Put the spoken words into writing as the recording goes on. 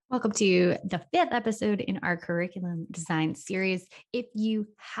Welcome to the fifth episode in our curriculum design series. If you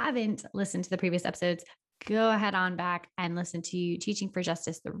haven't listened to the previous episodes, go ahead on back and listen to Teaching for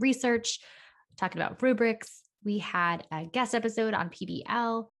Justice, the research, talking about rubrics. We had a guest episode on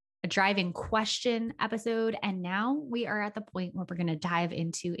PBL, a driving question episode, and now we are at the point where we're going to dive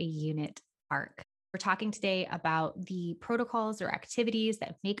into a unit arc. We're talking today about the protocols or activities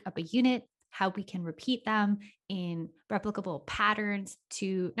that make up a unit, how we can repeat them in replicable patterns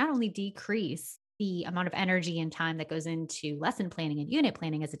to not only decrease the amount of energy and time that goes into lesson planning and unit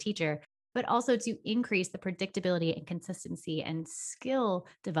planning as a teacher, but also to increase the predictability and consistency and skill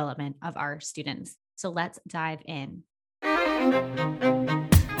development of our students. So let's dive in.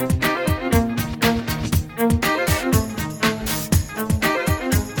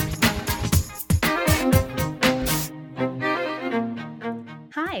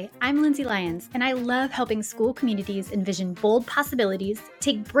 Hi, I'm Lindsay Lyons, and I love helping school communities envision bold possibilities,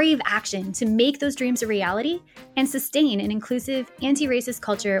 take brave action to make those dreams a reality, and sustain an inclusive, anti-racist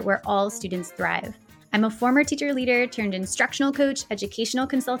culture where all students thrive. I'm a former teacher leader turned instructional coach, educational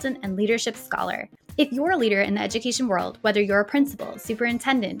consultant, and leadership scholar. If you're a leader in the education world, whether you're a principal,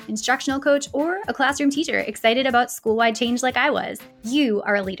 superintendent, instructional coach, or a classroom teacher excited about school-wide change like I was, you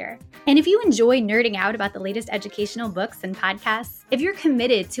are a leader. And if you enjoy nerding out about the latest educational books and podcasts, if you're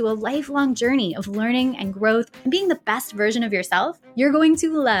committed to a lifelong journey of learning and growth and being the best version of yourself, you're going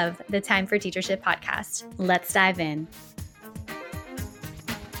to love the Time for Teachership podcast. Let's dive in.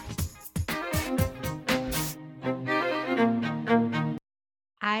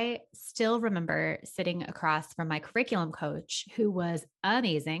 I still remember sitting across from my curriculum coach, who was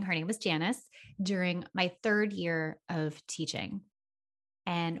amazing. Her name was Janice, during my third year of teaching.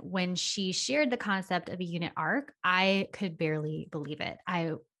 And when she shared the concept of a unit arc, I could barely believe it.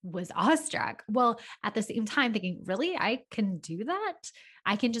 I was awestruck. Well, at the same time, thinking, really, I can do that?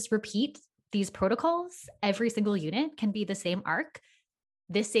 I can just repeat these protocols. Every single unit can be the same arc.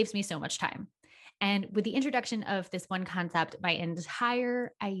 This saves me so much time. And with the introduction of this one concept, my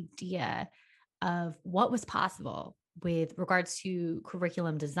entire idea of what was possible with regards to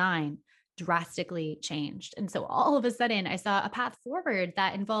curriculum design drastically changed. And so all of a sudden, I saw a path forward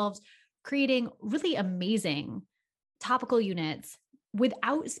that involved creating really amazing topical units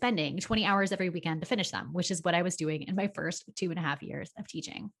without spending 20 hours every weekend to finish them, which is what I was doing in my first 2.5 years of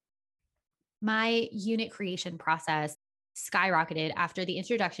teaching. My unit creation process skyrocketed after the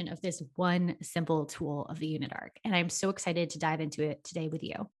introduction of this one simple tool of the unit arc. And I'm so excited to dive into it today with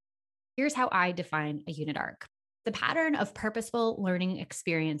you. Here's how I define a unit arc: the pattern of purposeful learning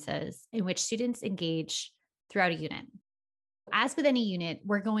experiences in which students engage throughout a unit. As with any unit,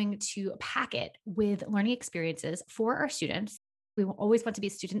 we're going to pack it with learning experiences for our students. We will always want to be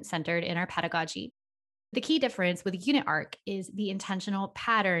student-centered in our pedagogy. The key difference with a unit arc is the intentional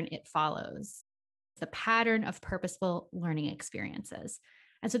pattern it follows, the pattern of purposeful learning experiences.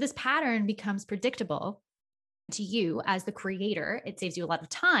 And so this pattern becomes predictable to you as the creator. It saves you a lot of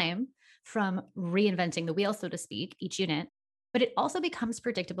time from reinventing the wheel, so to speak, each unit, but it also becomes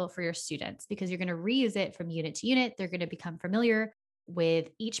predictable for your students because you're going to reuse it from unit to unit. They're going to become familiar with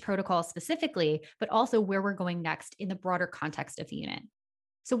each protocol specifically, but also where we're going next in the broader context of the unit.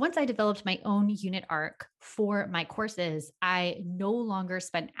 So once I developed my own unit arc for my courses, I no longer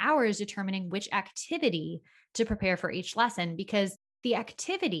spent hours determining which activity to prepare for each lesson, because the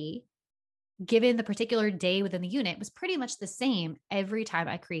activity given the particular day within the unit was pretty much the same every time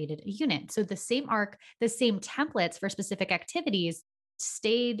I created a unit. So the same arc, the same templates for specific activities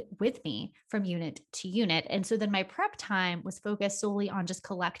stayed with me from unit to unit. And so then my prep time was focused solely on just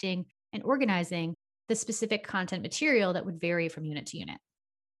collecting and organizing the specific content material that would vary from unit to unit.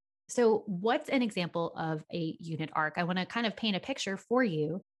 So what's an example of a unit arc? I want to kind of paint a picture for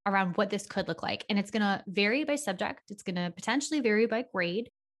you around what this could look like. And it's going to vary by subject. It's going to potentially vary by grade.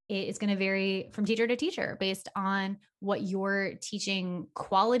 It is going to vary from teacher to teacher based on what your teaching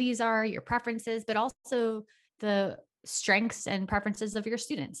qualities are, your preferences, but also the strengths and preferences of your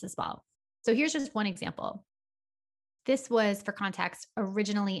students as well. So here's just one example. This was, for context,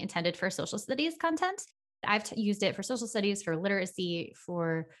 originally intended for social studies content. I've used it for social studies, for literacy,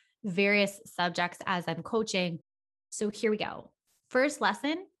 for various subjects as I'm coaching. So here we go. First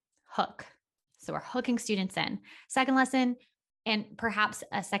lesson, hook. So we're hooking students in. Second lesson, and perhaps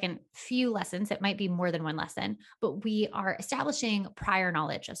a second few lessons, it might be more than one lesson, but we are establishing prior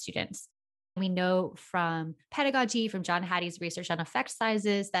knowledge of students. We know from pedagogy, from John Hattie's research on effect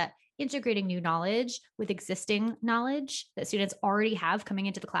sizes, that integrating new knowledge with existing knowledge that students already have coming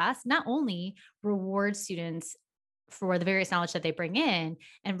into the class not only rewards students for the various knowledge that they bring in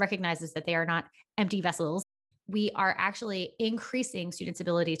and recognizes that they are not empty vessels, we are actually increasing students'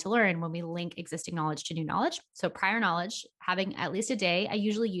 ability to learn when we link existing knowledge to new knowledge. So, prior knowledge, having at least a day, I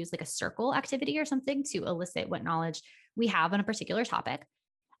usually use like a circle activity or something to elicit what knowledge we have on a particular topic.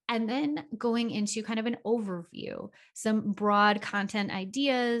 And then going into kind of an overview, some broad content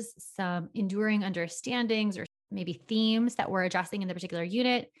ideas, some enduring understandings, or maybe themes that we're addressing in the particular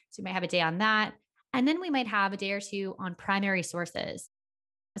unit. So, we might have a day on that. And then we might have a day or two on primary sources.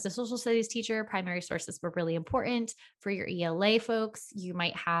 As a social studies teacher, primary sources were really important. For your ELA folks, you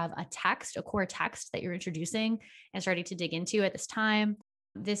might have a text, a core text that you're introducing and starting to dig into at this time.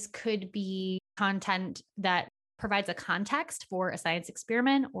 This could be content that provides a context for a science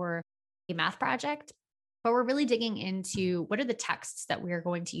experiment or a math project. But we're really digging into what are the texts that we are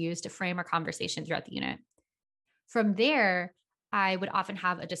going to use to frame our conversation throughout the unit. From there, I would often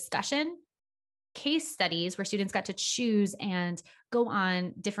have a discussion, case studies where students got to choose and go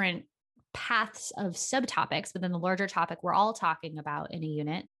on different paths of subtopics within the larger topic we're all talking about in a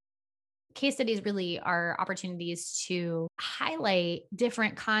unit. Case studies really are opportunities to highlight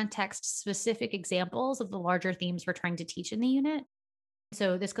different context specific examples of the larger themes we're trying to teach in the unit.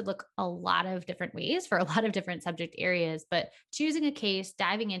 So this could look a lot of different ways for a lot of different subject areas, but choosing a case,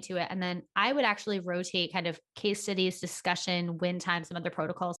 diving into it, and then I would actually rotate kind of case studies, discussion, win time, some other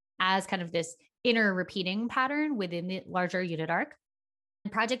protocols as kind of this inner repeating pattern within the larger unit arc.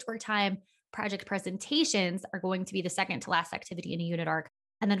 And project work time, project presentations are going to be the second to last activity in a unit arc.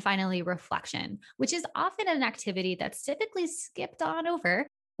 And then finally, reflection, which is often an activity that's typically skipped on over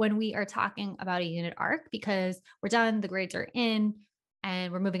when we are talking about a unit arc because we're done, the grades are in,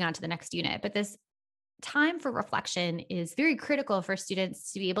 and we're moving on to the next unit. But this time for reflection is very critical for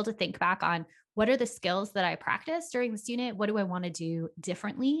students to be able to think back on what are the skills that I practiced during this unit? What do I want to do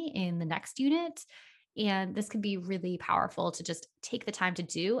differently in the next unit? And this can be really powerful to just take the time to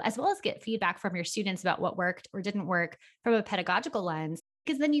do, as well as get feedback from your students about what worked or didn't work from a pedagogical lens,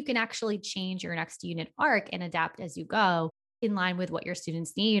 because then you can actually change your next unit arc and adapt as you go in line with what your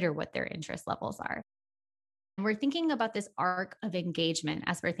students need or what their interest levels are. And we're thinking about this arc of engagement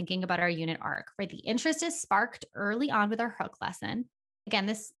as we're thinking about our unit arc, right? The interest is sparked early on with our hook lesson. Again,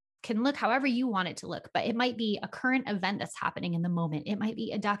 this can look however you want it to look, but it might be a current event that's happening in the moment. It might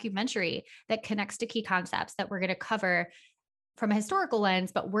be a documentary that connects to key concepts that we're going to cover from a historical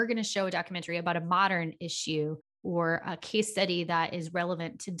lens, but we're going to show a documentary about a modern issue or a case study that is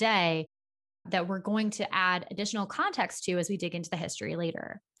relevant today that we're going to add additional context to as we dig into the history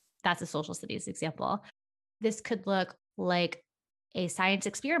later. That's a social studies example. This could look like a science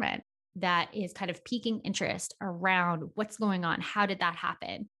experiment that is kind of piquing interest around what's going on. How did that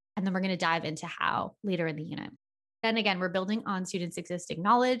happen? And then we're going to dive into how later in the unit. Then again, we're building on students' existing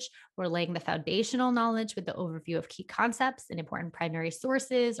knowledge. We're laying the foundational knowledge with the overview of key concepts and important primary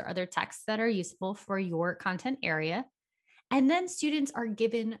sources or other texts that are useful for your content area. And then students are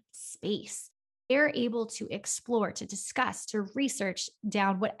given space. They're able to explore, to discuss, to research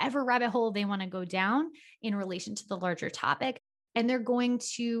down whatever rabbit hole they want to go down in relation to the larger topic. And they're going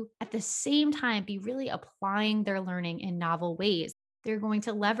to, at the same time, be really applying their learning in novel ways. They're going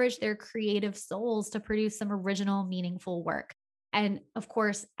to leverage their creative souls to produce some original, meaningful work. And of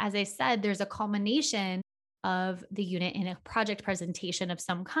course, as I said, there's a culmination of the unit in a project presentation of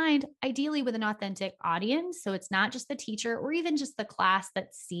some kind, ideally with an authentic audience. So it's not just the teacher or even just the class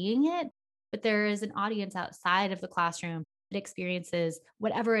that's seeing it, but there is an audience outside of the classroom that experiences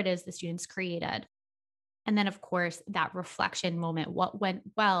whatever it is the students created. And then, of course, that reflection moment. What went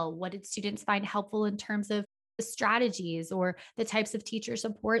well? What did students find helpful in terms of the strategies or the types of teacher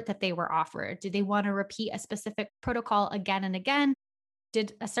support that they were offered? Did they want to repeat a specific protocol again and again?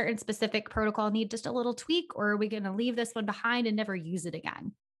 Did a certain specific protocol need just a little tweak, or are we going to leave this one behind and never use it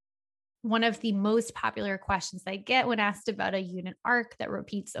again? One of the most popular questions I get when asked about a unit arc that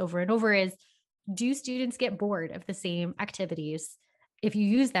repeats over and over is, do students get bored of the same activities if you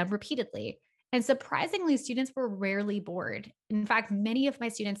use them repeatedly? And surprisingly, students were rarely bored. In fact, many of my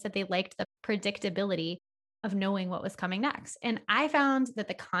students said they liked the predictability of knowing what was coming next. And I found that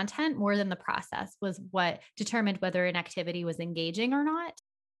the content more than the process was what determined whether an activity was engaging or not.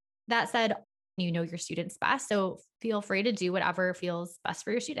 That said, you know your students best. So feel free to do whatever feels best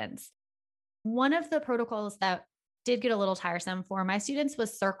for your students. One of the protocols that did get a little tiresome for my students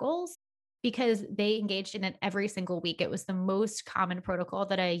was circles because they engaged in it every single week. It was the most common protocol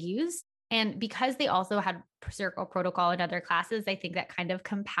that I used. And because they also had circle protocol in other classes, I think that kind of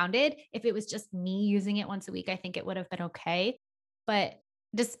compounded. If it was just me using it once a week, I think it would have been okay. But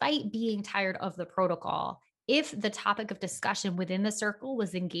despite being tired of the protocol, if the topic of discussion within the circle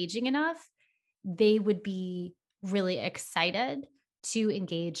was engaging enough, they would be really excited to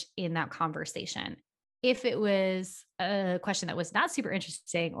engage in that conversation. If it was a question that was not super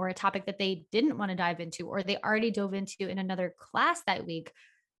interesting or a topic that they didn't want to dive into or they already dove into in another class that week,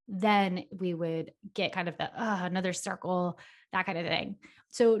 then we would get kind of the another circle, that kind of thing.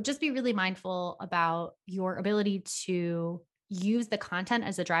 So just be really mindful about your ability to use the content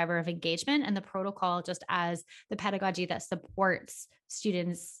as a driver of engagement and the protocol just as the pedagogy that supports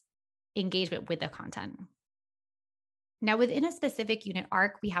students' engagement with the content. Now, within a specific unit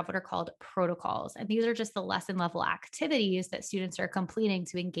arc, we have what are called protocols. And these are just the lesson level activities that students are completing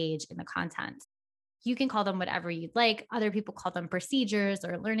to engage in the content. You can call them whatever you'd like. Other people call them procedures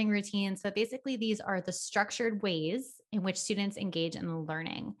or learning routines. But basically, these are the structured ways in which students engage in the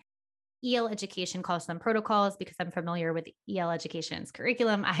learning. EL education calls them protocols because I'm familiar with EL education's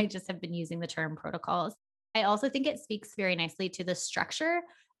curriculum. I just have been using the term protocols. I also think it speaks very nicely to the structure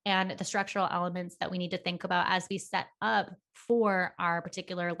and the structural elements that we need to think about as we set up for our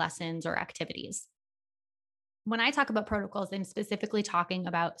particular lessons or activities. When I talk about protocols, I'm specifically talking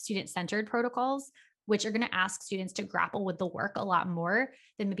about student centered protocols, which are going to ask students to grapple with the work a lot more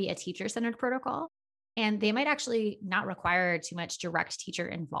than maybe a teacher centered protocol. And they might actually not require too much direct teacher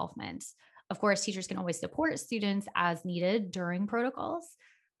involvement. Of course, teachers can always support students as needed during protocols,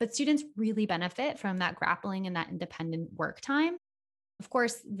 but students really benefit from that grappling and that independent work time. Of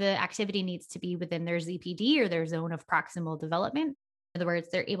course, the activity needs to be within their ZPD or their zone of proximal development. In other words,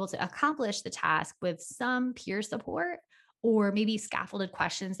 they're able to accomplish the task with some peer support or maybe scaffolded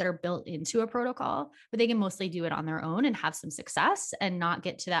questions that are built into a protocol, but they can mostly do it on their own and have some success and not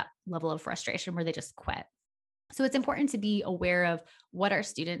get to that level of frustration where they just quit. So it's important to be aware of what our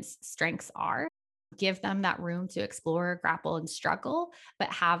students' strengths are, give them that room to explore, grapple, and struggle, but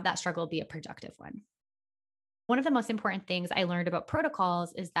have that struggle be a productive one. One of the most important things I learned about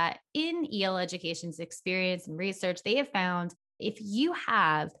protocols is that in EL education's experience and research, they have found if you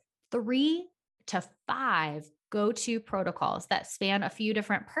have 3 to 5 go to protocols that span a few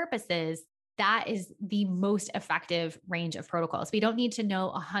different purposes, that is the most effective range of protocols. We don't need to know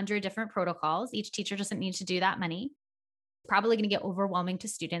 100 different protocols. Each teacher doesn't need to do that many. Probably going to get overwhelming to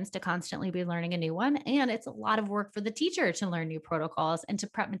students to constantly be learning a new one. And it's a lot of work for the teacher to learn new protocols and to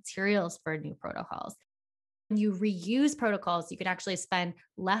prep materials for new protocols. When you reuse protocols, you can actually spend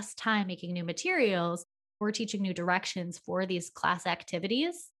less time making new materials or teaching new directions for these class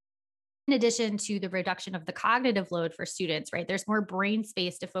activities. In addition to the reduction of the cognitive load for students, right? There's more brain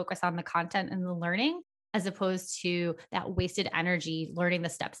space to focus on the content and the learning as opposed to that wasted energy learning the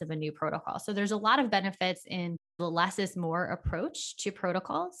steps of a new protocol. So there's a lot of benefits in the less is more approach to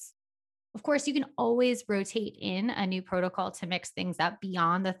protocols. Of course, you can always rotate in a new protocol to mix things up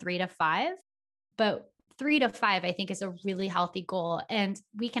beyond the 3 to 5, but 3 to 5, I think, is a really healthy goal. And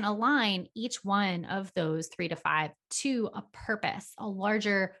we can align each one of those 3 to 5 to a purpose, a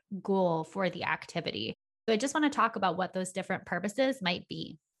larger goal for the activity. So I just want to talk about what those different purposes might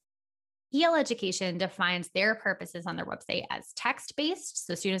be. EL Education defines their purposes on their website as text based.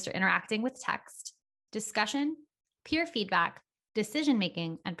 So students are interacting with text, discussion, peer feedback, decision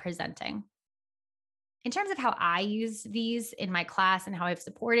making, and presenting. In terms of how I use these in my class and how I've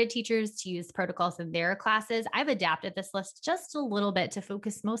supported teachers to use protocols in their classes, I've adapted this list just a little bit to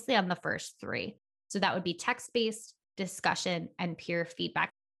focus mostly on the first three. So that would be text based, discussion, and peer feedback.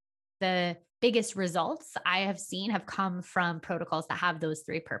 The biggest results I have seen have come from protocols that have those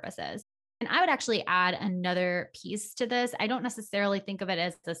three purposes. And I would actually add another piece to this. I don't necessarily think of it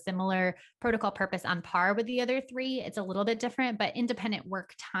as a similar protocol purpose on par with the other three. It's a little bit different, but independent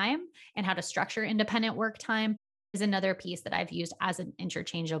work time and how to structure independent work time is another piece that I've used as an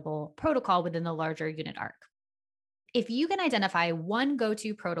interchangeable protocol within the larger unit arc. If you can identify one go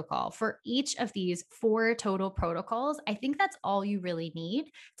to protocol for each of these 4 total protocols, I think that's all you really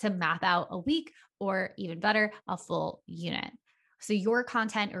need to map out a week or even better, a full unit. So, your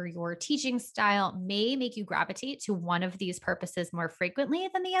content or your teaching style may make you gravitate to one of these purposes more frequently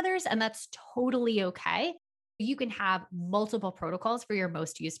than the others, and that's totally okay. You can have multiple protocols for your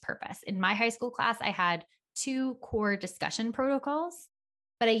most used purpose. In my high school class, I had 2 core discussion protocols,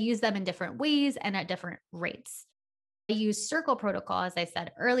 but I use them in different ways and at different rates. I use Circle Protocol, as I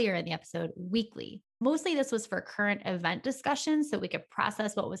said earlier in the episode, weekly. Mostly this was for current event discussions so we could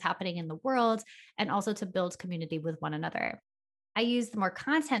process what was happening in the world and also to build community with one another. I used the more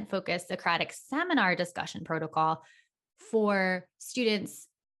content focused Socratic seminar discussion protocol for students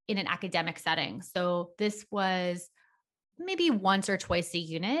in an academic setting. So this was maybe once or twice a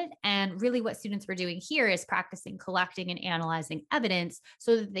unit. And really, what students were doing here is practicing collecting and analyzing evidence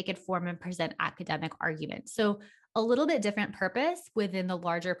so that they could form and present academic arguments. So, a little bit different purpose within the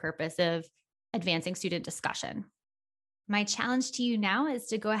larger purpose of advancing student discussion. My challenge to you now is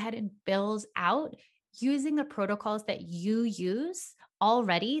to go ahead and build out using the protocols that you use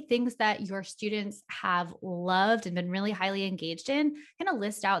already, things that your students have loved and been really highly engaged in, kind of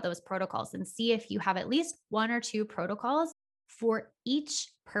list out those protocols and see if you have at least one or two protocols for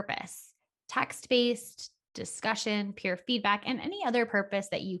each purpose: text based, discussion, peer feedback, and any other purpose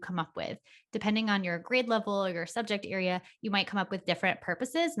that you come up with. Depending on your grade level or your subject area, you might come up with different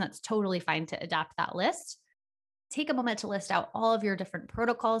purposes, and that's totally fine to adapt that list. Take a moment to list out all of your different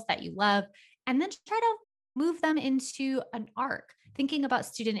protocols that you love, and then try to move them into an arc. Thinking about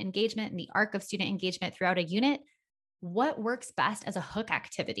student engagement and the arc of student engagement throughout a unit, what works best as a hook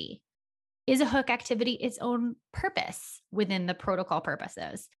activity? Is a hook activity its own purpose within the protocol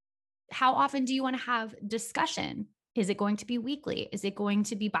purposes? How often do you want to have discussion? Is it going to be weekly? Is it going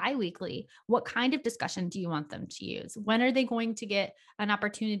to be biweekly? What kind of discussion do you want them to use? When are they going to get an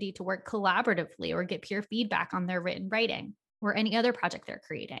opportunity to work collaboratively or get peer feedback on their written writing or any other project they're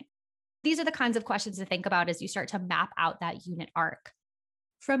creating? These are the kinds of questions to think about as you start to map out that unit arc.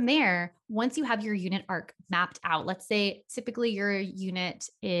 From there, once you have your unit arc mapped out, let's say typically your unit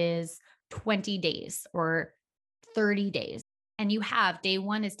is 20 days or 30 days, and you have day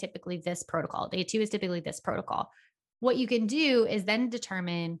one is typically this protocol, day two is typically this protocol. What you can do is then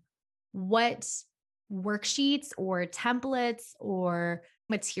determine what worksheets or templates or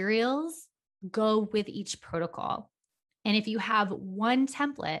materials go with each protocol. And if you have one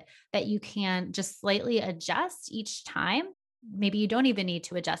template that you can just slightly adjust each time, maybe you don't even need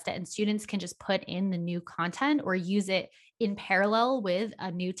to adjust it, and students can just put in the new content or use it in parallel with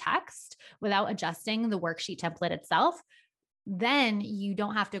a new text without adjusting the worksheet template itself. Then you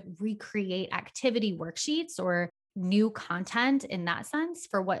don't have to recreate activity worksheets or new content in that sense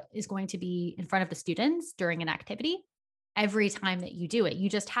for what is going to be in front of the students during an activity. Every time that you do it, you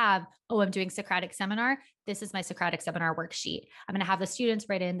just have, oh, I'm doing Socratic seminar. This is my Socratic seminar worksheet. I'm going to have the students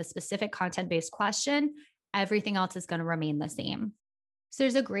write in the specific content based question. Everything else is going to remain the same. So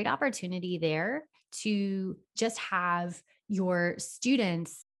there's a great opportunity there to just have your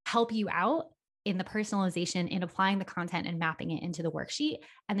students help you out in the personalization, in applying the content and mapping it into the worksheet.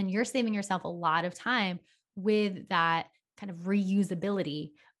 And then you're saving yourself a lot of time with that kind of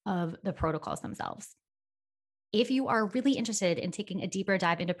reusability of the protocols themselves. If you are really interested in taking a deeper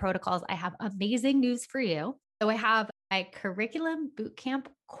dive into protocols, I have amazing news for you. So I have a curriculum bootcamp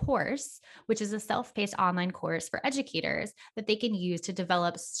course, which is a self-paced online course for educators that they can use to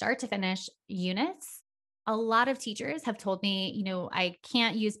develop start to finish units. A lot of teachers have told me, I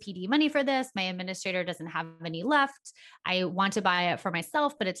can't use PD money for this. My administrator doesn't have any left. I want to buy it for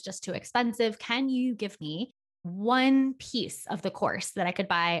myself, but it's just too expensive. Can you give me one piece of the course that I could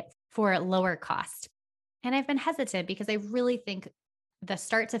buy for lower cost? And I've been hesitant because I really think the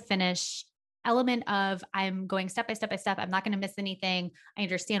start to finish element of I'm going step by step by step. I'm not going to miss anything. I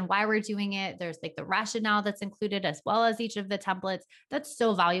understand why we're doing it. There's like the rationale that's included as well as each of the templates. That's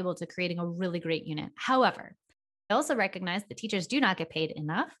so valuable to creating a really great unit. However, I also recognize that teachers do not get paid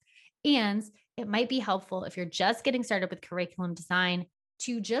enough. And it might be helpful if you're just getting started with curriculum design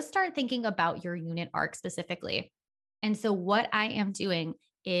to just start thinking about your unit arc specifically. And so what I am doing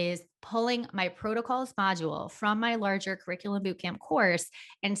is pulling my protocols module from my larger curriculum bootcamp course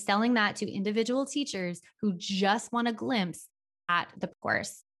and selling that to individual teachers who just want a glimpse at the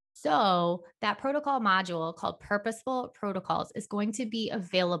course. So that protocol module called Purposeful Protocols is going to be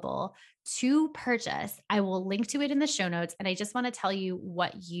available to purchase. I will link to it in the show notes. And I just want to tell you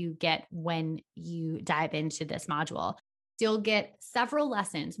what you get when you dive into this module. So you'll get several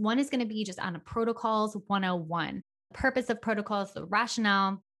lessons. One is going to be just on a protocols 101. Purpose of protocols, the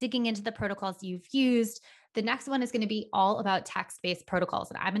rationale, digging into the protocols you've used. The next one is going to be all about text-based protocols.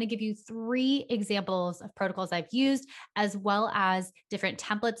 And I'm going to give you 3 examples of protocols I've used, as well as different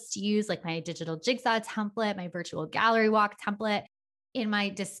templates to use, like my digital jigsaw template, my virtual gallery walk template. In my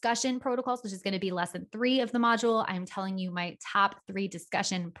discussion protocols, which is going to be lesson 3 of the module, I'm telling you my top 3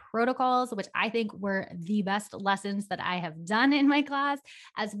 discussion protocols, which I think were the best lessons that I have done in my class,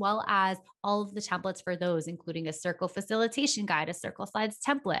 as well as all of the templates for those, including a circle facilitation guide, a circle slides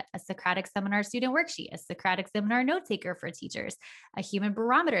template, a Socratic seminar student worksheet, a Socratic seminar note taker for teachers, a human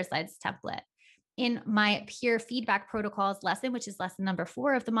barometer slides template. In my peer feedback protocols lesson, which is lesson number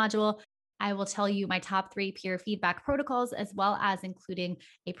 4 of the module, I will tell you my top 3 peer feedback protocols, as well as including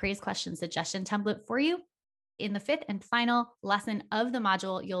a praise question suggestion template for you. In the 5th and final lesson of the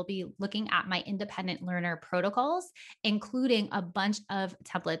module, you'll be looking at my independent learner protocols, including a bunch of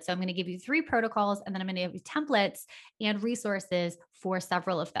templates. So I'm going to give you 3 protocols, and then I'm going to give you templates and resources for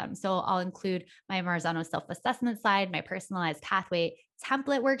several of them. So I'll include my Marzano self-assessment side, my personalized pathway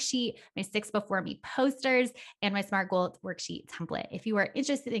template worksheet, my 6 Before Me posters, and my SMART Goals worksheet template. If you are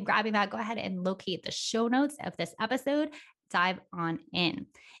interested in grabbing that, go ahead and locate the show notes of this episode. Dive on in.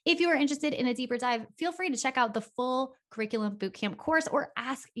 If you are interested in a deeper dive, feel free to check out the full curriculum bootcamp course or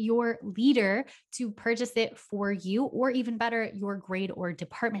ask your leader to purchase it for you, or even better, your grade or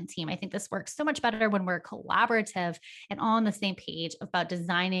department team. I think this works so much better when we're collaborative and all on the same page about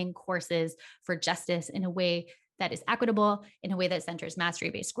designing courses for justice in a way that is equitable, in a way that centers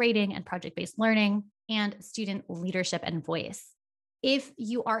mastery-based grading and project-based learning and student leadership and voice. If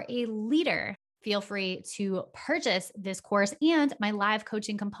you are a leader, feel free to purchase this course and my live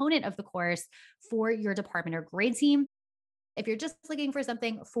coaching component of the course for your department or grade team. If you're just looking for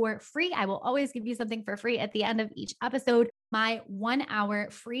something for free, I will always give you something for free at the end of each episode. My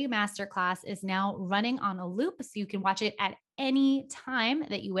 1-hour free masterclass is now running on a loop, so you can watch it at any time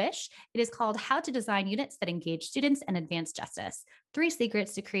that you wish. It is called How to Design Units That Engage Students and Advance Justice: 3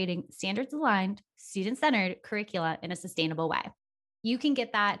 Secrets to Creating Standards-Aligned, Student-Centered Curricula in a Sustainable Way. You can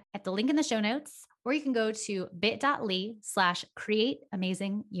get that at the link in the show notes, or you can go to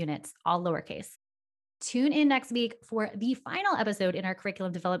bit.ly/createamazingunits, all lowercase. Tune in next week for the final episode in our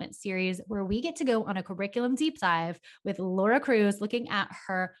curriculum development series, where we get to go on a curriculum deep dive with Laura Cruz, looking at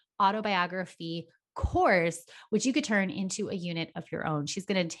her autobiography course, which you could turn into a unit of your own. She's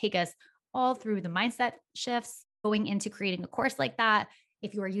going to take us all through the mindset shifts going into creating a course like that.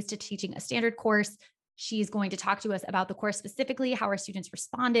 If you are used to teaching a standard course, she's going to talk to us about the course specifically, how our students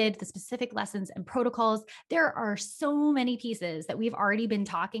responded, the specific lessons and protocols. There are so many pieces that we've already been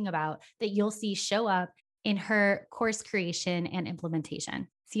talking about that you'll see show up in her course creation and implementation.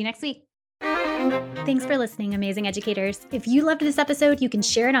 See you next week. Thanks for listening, amazing educators. If you loved this episode, you can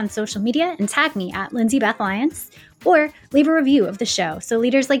share it on social media and tag me at Lindsay Beth Lyons, or leave a review of the show so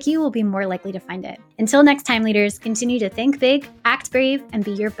leaders like you will be more likely to find it. Until next time, leaders, continue to think big, act brave, and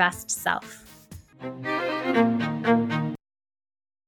be your best self. Thank you.